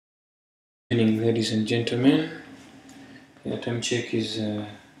Evening, ladies and gentlemen. The time check is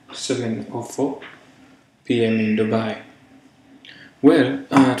 7:04 p.m. in Dubai. Well,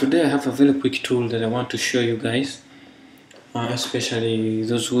 today I have a very quick tool that I want to show you guys, especially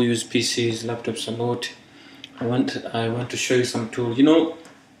those who use PCs, laptops a lot. I want to show you some tools. You know,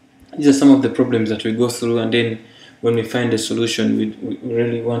 these are some of the problems that we go through, and then when we find a solution, we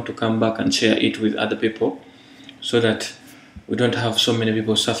really want to come back and share it with other people, so that we don't have so many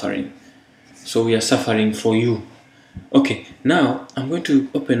people suffering. So we are suffering for you. Okay, now I'm going to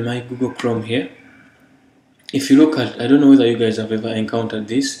open my Google Chrome here. If you look at, I don't know whether you guys have ever encountered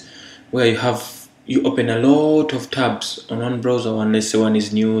this, where you open a lot of tabs on one browser. Let's say one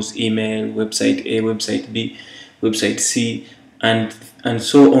is news, email, website A, website B, website C, and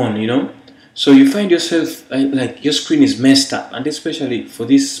so on, you know. So you find yourself like your screen is messed up, and especially for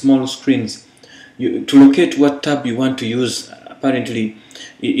these small screens, to locate what tab you want to use, apparently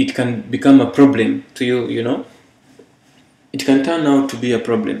it can become a problem to you, you know. It can turn out to be a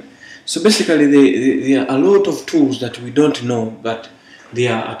problem. So basically there are a lot of tools that we don't know, but they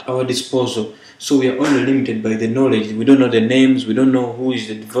are at our disposal. So we are only limited by the knowledge. We don't know the names, we don't know who is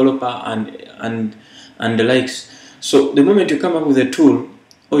the developer and the likes. So the moment you come up with a tool,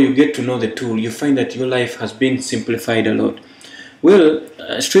 or you get to know the tool, you find that your life has been simplified a lot. Well,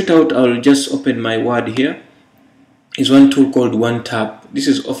 straight out, I'll just open my Word here. Is one tool called OneTab. This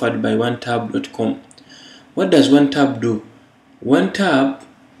is offered by OneTab.com. What does OneTab do? OneTab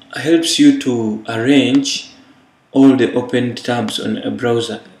helps you to arrange all the open tabs on a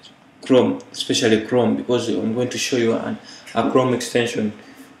browser, Chrome, especially Chrome, because I'm going to show you a Chrome extension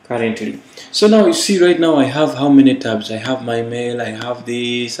currently. So now you see right now I have how many tabs? I have my mail, I have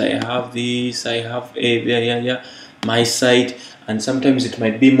this, I have this, I have my site, and sometimes it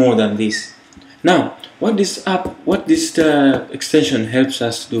might be more than this. Now, what this extension helps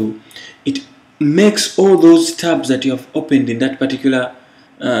us do, it makes all those tabs that you have opened in that particular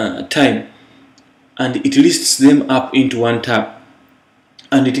time, and it lists them up into one tab,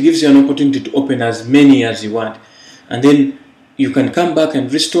 and it gives you an opportunity to open as many as you want, and then you can come back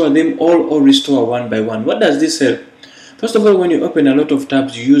and restore them all or restore one by one. What does this help? First of all, when you open a lot of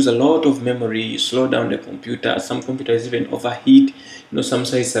tabs, you use a lot of memory, you slow down the computer. Some computers even overheat, you know, some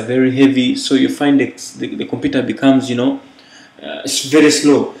sites are very heavy, so you find the computer becomes, you know, it's very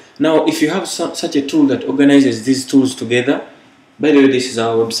slow. Now, if you have such a tool that organizes these tools together, by the way, this is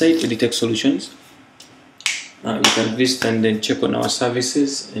our website, Editech Solutions. You can visit and then check on our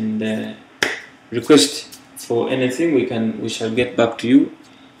services and request for anything. We shall get back to you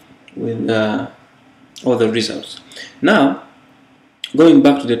with all the results. Now, going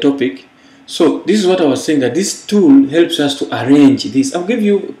back to the topic, so this is what I was saying, that this tool helps us to arrange this. I'll give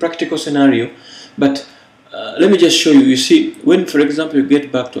you a practical scenario, but let me just show you. You see, when, for example, you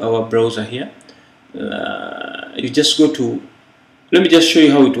get back to our browser here, you just go to, let me just show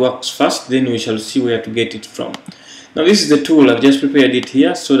you how it works first, then we shall see where to get it from. Now, this is the tool. I've just prepared it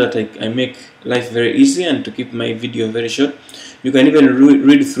here so that I make life very easy and to keep my video very short. You can even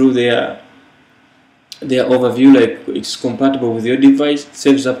read through their overview, like it's compatible with your device,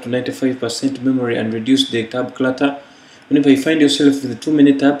 saves up to 95% memory and reduce the tab clutter. Whenever you find yourself with too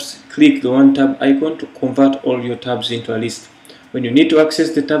many tabs, click the one tab icon to convert all your tabs into a list. When you need to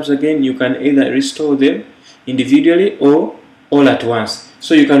access the tabs again, you can either restore them individually or all at once.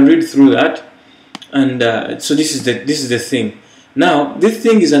 So you can read through that, and so this is the thing. Now, this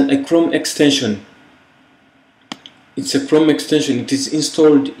thing is a Chrome extension. It's a Chrome extension. It is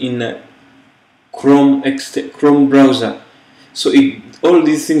installed in a Chrome browser. So all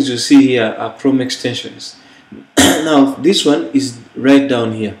these things you see here are Chrome extensions. Now, this one is right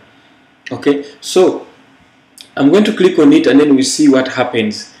down here. Okay, so I'm going to click on it and then we see what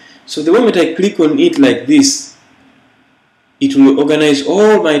happens. So the moment I click on it like this, it will organize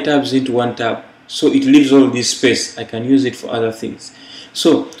all my tabs into one tab. So it leaves all this space. I can use it for other things.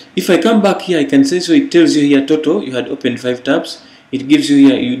 So if I come back here, I can say, so it tells you here total, you had opened 5 tabs. It gives you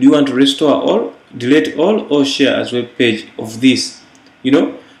here, do you want to restore all, delete all, or share as web page of this? You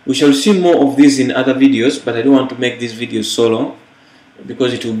know, we shall see more of this in other videos, but I don't want to make this video so long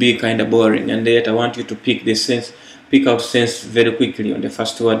because it will be kind of boring, and yet I want you to pick out sense very quickly on the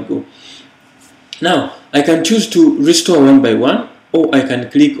first word go. Now, I can choose to restore one by one, or I can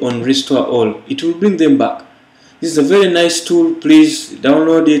click on restore all. It will bring them back. This is a very nice tool. Please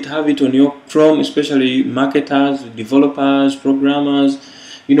download it, have it on your Chrome, especially marketers, developers, programmers.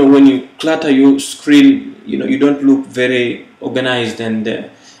 You know, when you clutter your screen, you know, you don't look very organized, and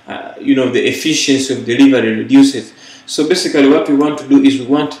you know, the efficiency of delivery reduces. So basically what we want to do is we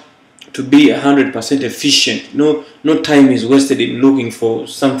want to be 100% efficient. No time is wasted in looking for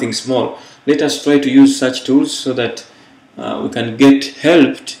something small. Let us try to use such tools so that we can get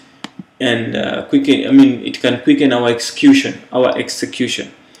helped and it can quicken our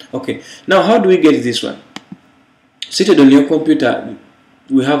execution. Okay, now how do we get this one? Seated on your computer,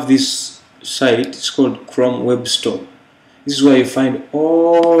 we have this site. It's called Chrome Web Store. This is where you find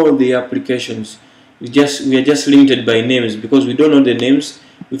all the applications. We are just limited by names because we don't know the names.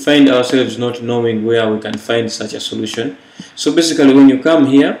 We find ourselves not knowing where we can find such a solution. So basically, when you come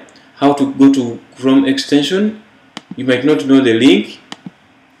here, how to go to Chrome extension, you might not know the link,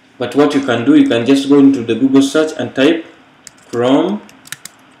 but what you can do, you can just go into the Google search and type Chrome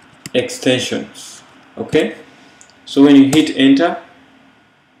extensions. Okay, so when you hit enter,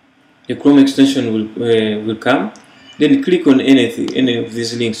 the Chrome extension will come. Then click on any of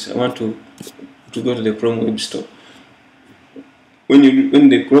these links. I want to go to the Chrome Web Store. When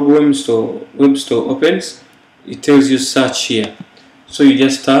the Chrome Web Store opens, it tells you search here. So you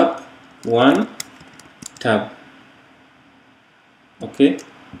just tap one tab. Okay,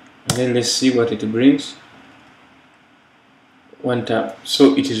 and then let's see what it brings. One tab.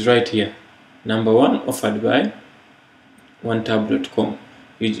 So it is right here. Number 1, offered by onetab.com.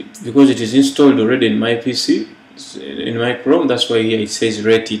 Because it is installed already in my PC, in my Chrome, that's why here it says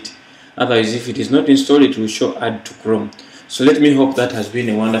rate it. Otherwise, if it is not installed, it will show add to Chrome. So let me hope that has been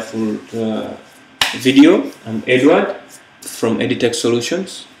a wonderful video. I'm Edward from Editech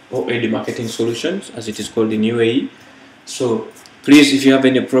Solutions, or Ed Marketing Solutions as it is called in UAE. So please, if you have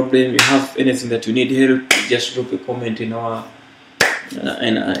any problem, you have anything that you need help, just drop a comment in our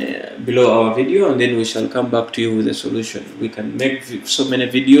below our video, and then we shall come back to you with a solution. We can make so many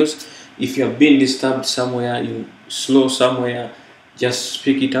videos. If you have been disturbed somewhere, you slow somewhere, just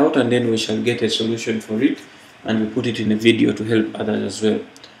speak it out, and then we shall get a solution for it, and we put it in a video to help others as well.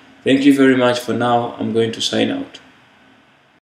 Thank you very much. For now, I'm going to sign out.